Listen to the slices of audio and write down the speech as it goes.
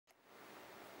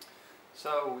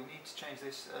So we need to change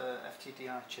this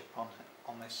FTDI chip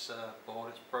on this board.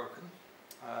 It's broken.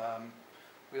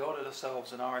 We ordered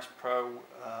ourselves an RS Pro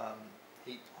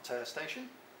heat hot air station.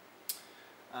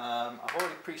 I've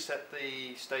already preset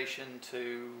the station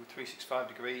to 365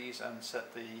 degrees and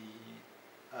set the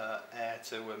air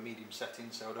to a medium setting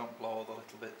so I don't blow the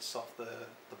little bits off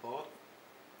the board.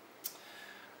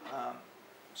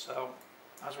 So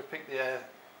as we pick the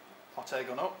hot air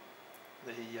gun up,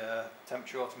 the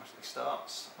temperature automatically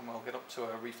starts and we'll get up to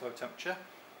a reflow temperature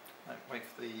and wait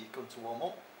for the gun to warm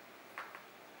up.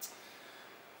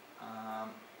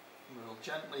 We'll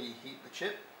gently heat the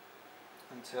chip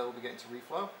until we get into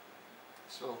reflow.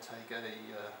 This will take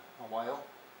a while.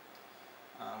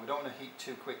 We don't want to heat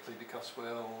too quickly because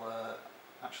we'll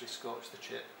actually scorch the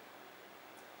chip,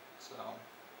 so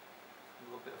a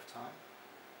little bit of time.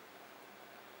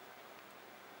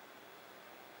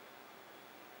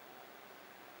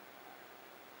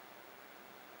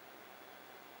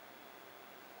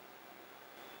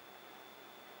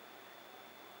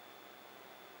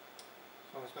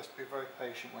 So it's best to be very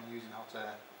patient when using hot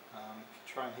air. If you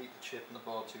try and heat the chip and the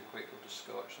board too quick, it'll just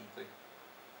scorch something.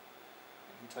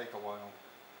 It can take a while.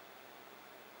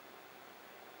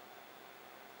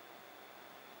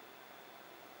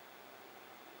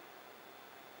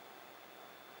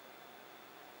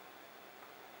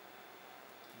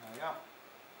 There we are.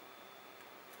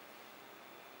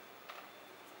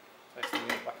 Place the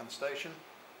unit back on the station.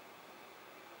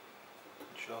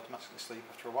 It should automatically sleep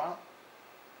after a while.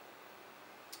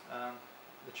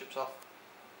 The chip's off.